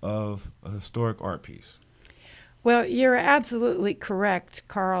part of a historic art piece. Well, you're absolutely correct,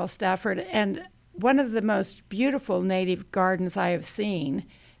 Carl Stafford. And one of the most beautiful native gardens I have seen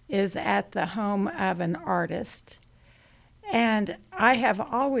is at the home of an artist. And I have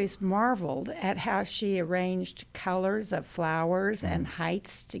always marveled at how she arranged colors of flowers and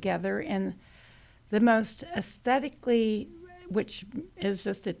heights together in the most aesthetically, which is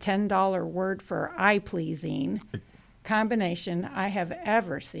just a $10 word for eye-pleasing combination I have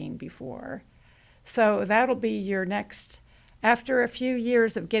ever seen before. So that'll be your next, after a few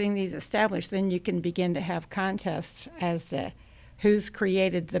years of getting these established, then you can begin to have contests as to who's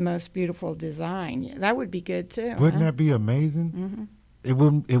created the most beautiful design. That would be good too. Wouldn't that be amazing? Mm-hmm.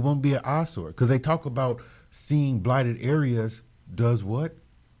 It wouldn't be an eyesore, because they talk about seeing blighted areas does what?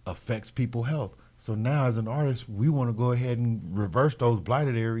 Affects people's health. So now as an artist, we want to go ahead and reverse those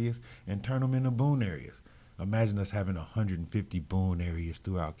blighted areas and turn them into boon areas. Imagine us having 150 boon areas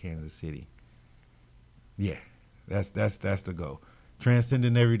throughout Kansas City. Yeah, that's the goal.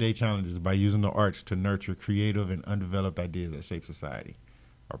 Transcending everyday challenges by using the arts to nurture creative and undeveloped ideas that shape society.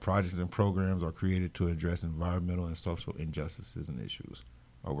 Our projects and programs are created to address environmental and social injustices and issues.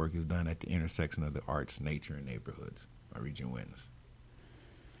 Our work is done at the intersection of the arts, nature, and neighborhoods. My region wins.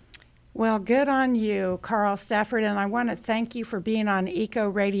 Well, good on you, Carl Stafford, and I want to thank you for being on Eco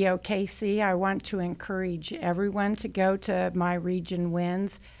Radio KC. I want to encourage everyone to go to My Region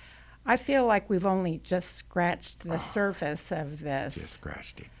Wins. I feel like we've only just scratched the surface of this. Just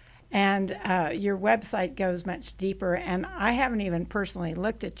scratched it. And your website goes much deeper, and I haven't even personally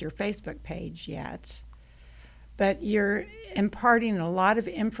looked at your Facebook page yet. But you're imparting a lot of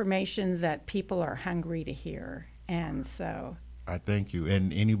information that people are hungry to hear, and so I thank you.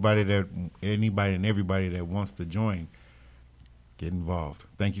 And anybody and everybody that wants to join, get involved.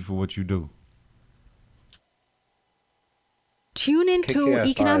 Thank you for what you do. Tune into KKFI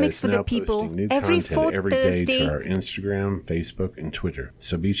Economics for the now People posting new every content fourth every day Thursday. to our Instagram, Facebook, and Twitter.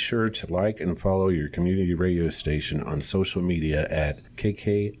 So be sure to like and follow your community radio station on social media at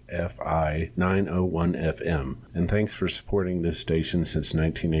KKFI 901 FM. And thanks for supporting this station since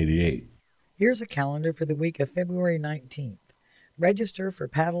 1988. Here's a calendar for the week of February 19th. Register for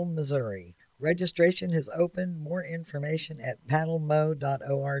Paddle, Missouri. Registration has opened. More information at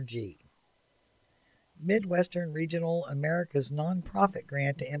paddlemo.org. Midwestern Regional America's nonprofit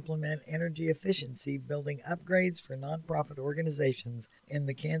grant to implement energy efficiency building upgrades for nonprofit organizations in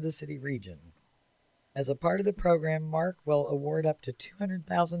the Kansas City region. As a part of the program, MARC will award up to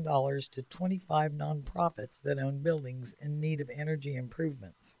 $200,000 to 25 nonprofits that own buildings in need of energy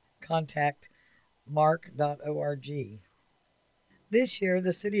improvements. Contact marc.org. This year,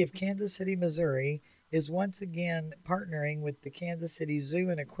 the city of Kansas City, Missouri is once again partnering with the Kansas City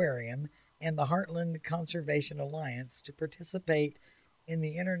Zoo and Aquarium and the Heartland Conservation Alliance to participate in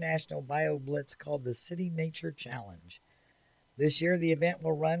the international BioBlitz called the City Nature Challenge. This year, the event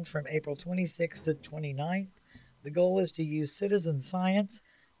will run from April 26th to 29th. The goal is to use citizen science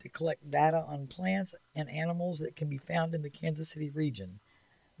to collect data on plants and animals that can be found in the Kansas City region.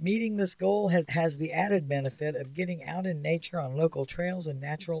 Meeting this goal has the added benefit of getting out in nature on local trails and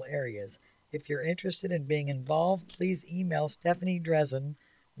natural areas. If you're interested in being involved, please email Stephanie Drezen,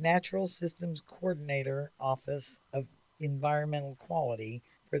 Natural Systems Coordinator, Office of Environmental Quality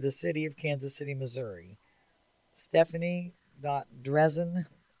for the City of Kansas City, Missouri. Stephanie.Drezen,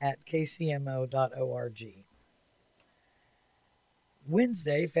 at kcmo.org.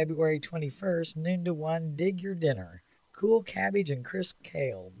 Wednesday, February 21st, noon to 1, Dig Your Dinner. Cool cabbage and crisp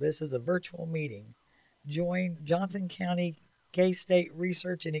kale. This is a virtual meeting. Join Johnson County K-State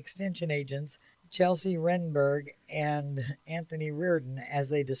Research and Extension agents Chelsea Renberg and Anthony Reardon as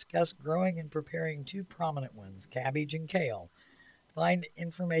they discuss growing and preparing two prominent ones, cabbage and kale. Find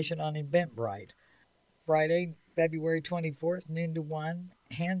information on Eventbrite. Friday, February 24th, noon to 1,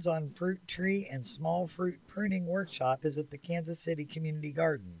 hands-on fruit tree and small fruit pruning workshop is at the Kansas City Community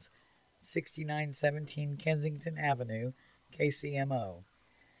Gardens, 6917 Kensington Avenue, KCMO.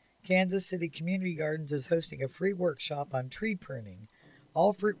 Kansas City Community Gardens is hosting a free workshop on tree pruning.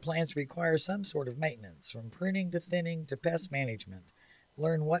 All fruit plants require some sort of maintenance, from pruning to thinning to pest management.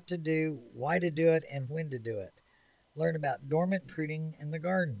 Learn what to do, why to do it, and when to do it. Learn about dormant pruning in the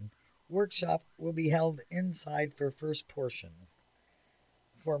garden. Workshop will be held inside for first portion.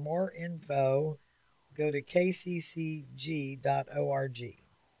 For more info, go to kccg.org.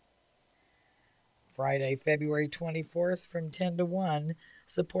 Friday, February 24th from 10 to 1,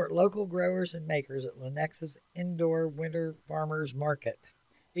 support local growers and makers at Lenexa's Indoor Winter Farmers Market.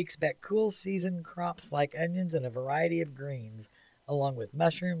 Expect cool season crops like onions and a variety of greens, along with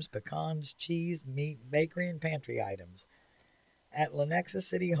mushrooms, pecans, cheese, meat, bakery, and pantry items. At Lenexa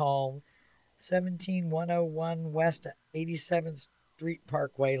City Hall, 17101 West 87th Street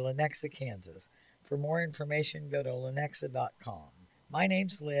Parkway, Lenexa, Kansas. For more information, go to lenexa.com. My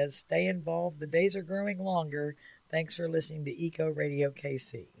name's Liz. Stay involved. The days are growing longer. Thanks for listening to Eco Radio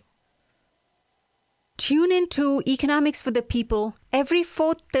KC. Tune in to Economics for the People every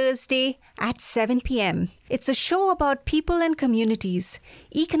fourth Thursday at 7 p.m. It's a show about people and communities,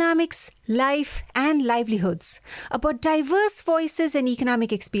 economics, life, and livelihoods, about diverse voices and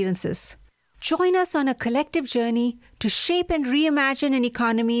economic experiences. Join us on a collective journey to shape and reimagine an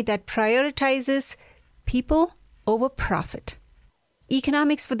economy that prioritizes people over profit.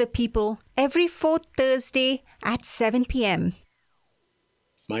 Economics for the People every fourth Thursday at 7 p.m.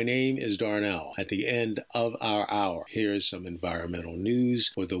 My name is Darnell. At the end of our hour, here's some environmental news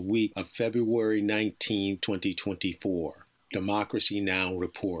for the week of February 19, 2024. Democracy Now!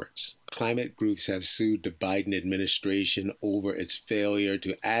 Reports. Climate groups have sued the Biden administration over its failure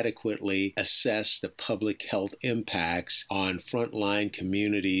to adequately assess the public health impacts on frontline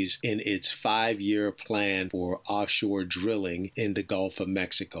communities in its 5-year plan for offshore drilling in the Gulf of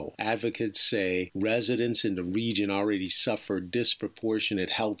Mexico. Advocates say residents in the region already suffer disproportionate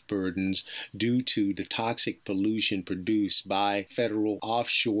health burdens due to the toxic pollution produced by federal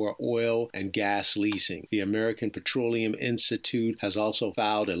offshore oil and gas leasing. The American Petroleum Institute has also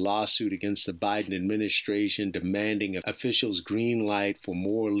filed a lawsuit against the Biden administration demanding officials green light for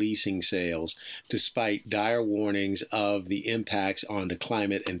more leasing sales, despite dire warnings of the impacts on the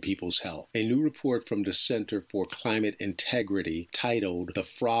climate and people's health. A new report from the Center for Climate Integrity, titled "The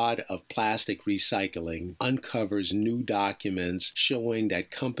Fraud of Plastic Recycling," uncovers new documents showing that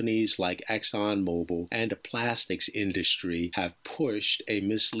companies like ExxonMobil and the plastics industry have pushed a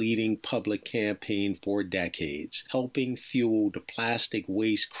misleading public campaign for decades, helping fuel the plastic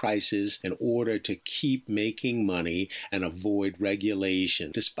waste crisis in order to keep making money and avoid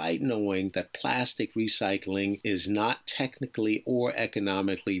regulation, despite knowing that plastic recycling is not technically or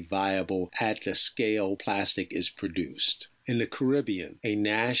economically viable at the scale plastic is produced. In the Caribbean, a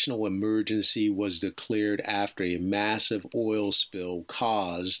national emergency was declared after a massive oil spill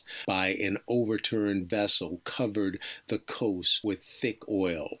caused by an overturned vessel covered the coast with thick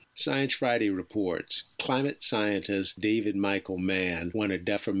oil. Science Friday reports climate scientist David Michael Mann won a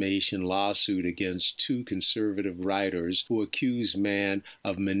defamation lawsuit against two conservative writers who accused Mann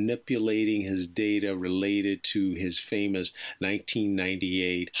of manipulating his data related to his famous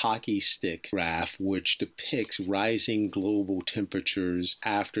 1998 hockey stick graph, which depicts rising global temperatures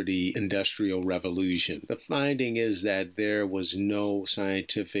after the Industrial Revolution. The finding is that there was no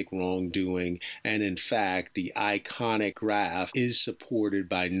scientific wrongdoing, and in fact, the iconic graph is supported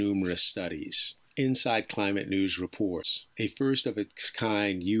by numerous studies. Inside Climate News reports a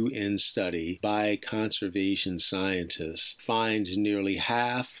first-of-its-kind UN study by conservation scientists finds nearly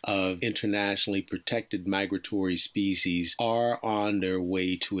half of internationally protected migratory species are on their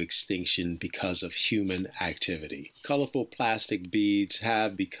way to extinction because of human activity. Colorful plastic beads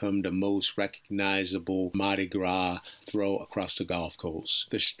have become the most recognizable Mardi Gras throw across the Gulf Coast.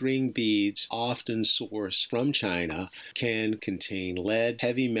 The string beads, often sourced from China, can contain lead,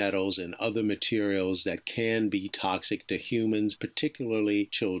 heavy metals, and other materials that can be toxic to humans, particularly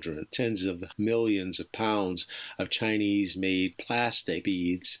children. Tens of millions of pounds of Chinese-made plastic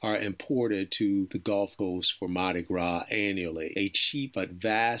beads are imported to the Gulf Coast for Mardi Gras annually, a cheap but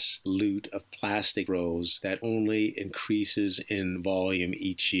vast loot of plastic throws that only increases in volume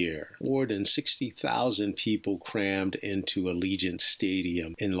each year. More than 60,000 people crammed into Allegiant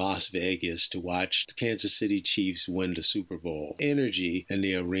Stadium in Las Vegas to watch the Kansas City Chiefs win the Super Bowl. Energy in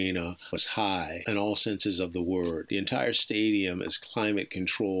the arena was high in all senses of the word. The entire stadium is climate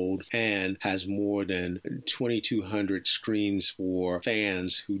controlled and has more than 2,200 screens for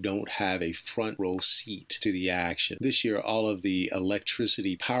fans who don't have a front row seat to the action. This year, all of the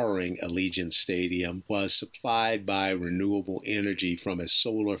electricity powering Allegiant Stadium was supplied by renewable energy from a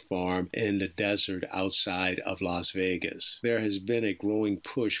solar farm in the desert outside of Las Vegas. There has been a growing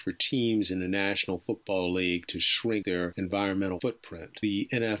push for teams in the National Football League to shrink their environmental footprint. The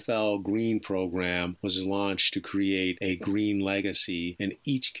NFL Green Program was launched to create a green legacy in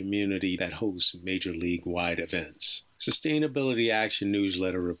each community that hosts Major League-wide events. Sustainability Action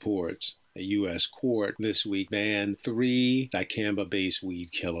Newsletter reports a U.S. court this week banned 3 dicamba-based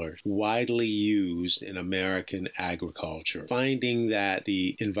weed killers widely used in American agriculture, finding that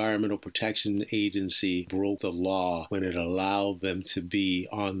the Environmental Protection Agency broke the law when it allowed them to be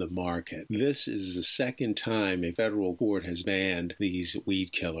on the market. This is the second time a federal court has banned these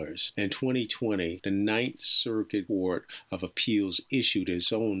weed killers. In 2020, the Ninth Circuit Court of Appeals issued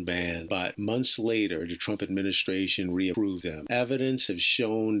its own ban, but months later, the Trump administration reapproved them. Evidence has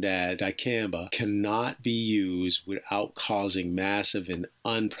shown that dicamba cannot be used without causing massive and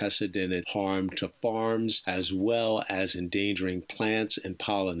unprecedented harm to farms as well as endangering plants and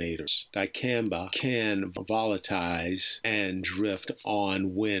pollinators. Dicamba can volatilize and drift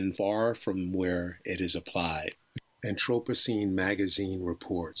on wind far from where it is applied. Anthropocene magazine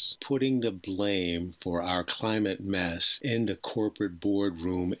reports, putting the blame for our climate mess in the corporate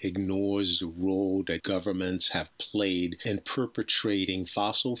boardroom ignores the role that governments have played in perpetrating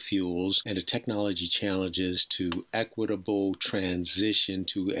fossil fuels and the technology challenges to equitable transition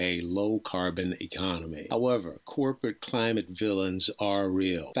to a low-carbon economy. However, corporate climate villains are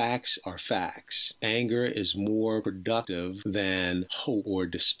real. Facts are facts. Anger is more productive than hope or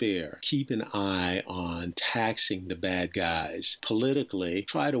despair. Keep an eye on taxing the bad guys. Politically,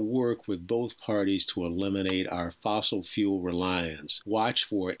 try to work with both parties to eliminate our fossil fuel reliance. Watch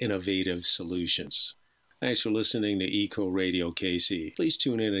for innovative solutions. Thanks for listening to Eco Radio KC. Please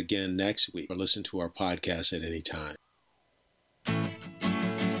tune in again next week or listen to our podcast at any time.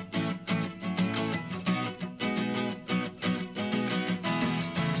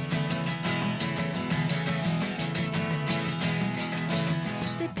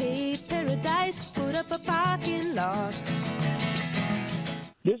 A parking lot.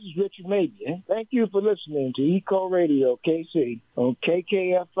 This is Richard Mabian. Thank you for listening to Eco Radio KC on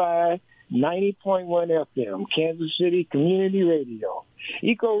KKFI 90.1 FM, Kansas City Community Radio.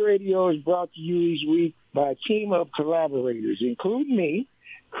 Eco Radio is brought to you each week by a team of collaborators, including me,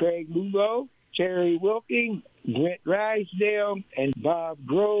 Craig Lugo, Terry Wilkie, Brent Rysdale, and Bob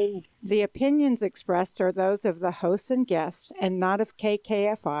Grove. The opinions expressed are those of the hosts and guests and not of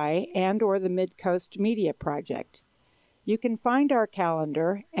KKFI and or the Midcoast Media Project. You can find our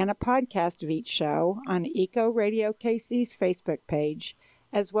calendar and a podcast of each show on Eco Radio KC's Facebook page,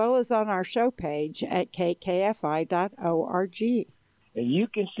 as well as on our show page at kkfi.org. And you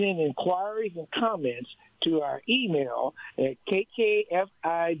can send inquiries and comments to our email at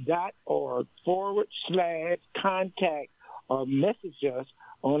kkfi.org/contact or message us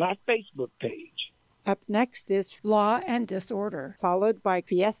on our Facebook page. Up next is Law and Disorder, followed by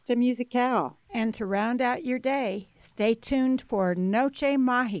Fiesta Musical. And to round out your day, stay tuned for Noche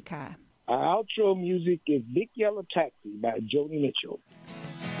Mágica. Our outro music is Big Yellow Taxi by Joni Mitchell.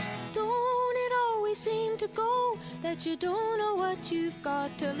 Don't it always seem to go that you don't know what you've got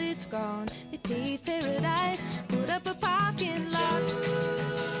till it's gone? They paved paradise, put up a parking lot.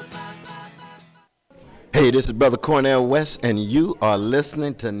 Hey, this is Brother Cornell West, and you are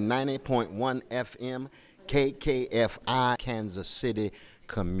listening to 90.1 FM KKFI Kansas City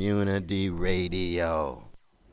Community Radio.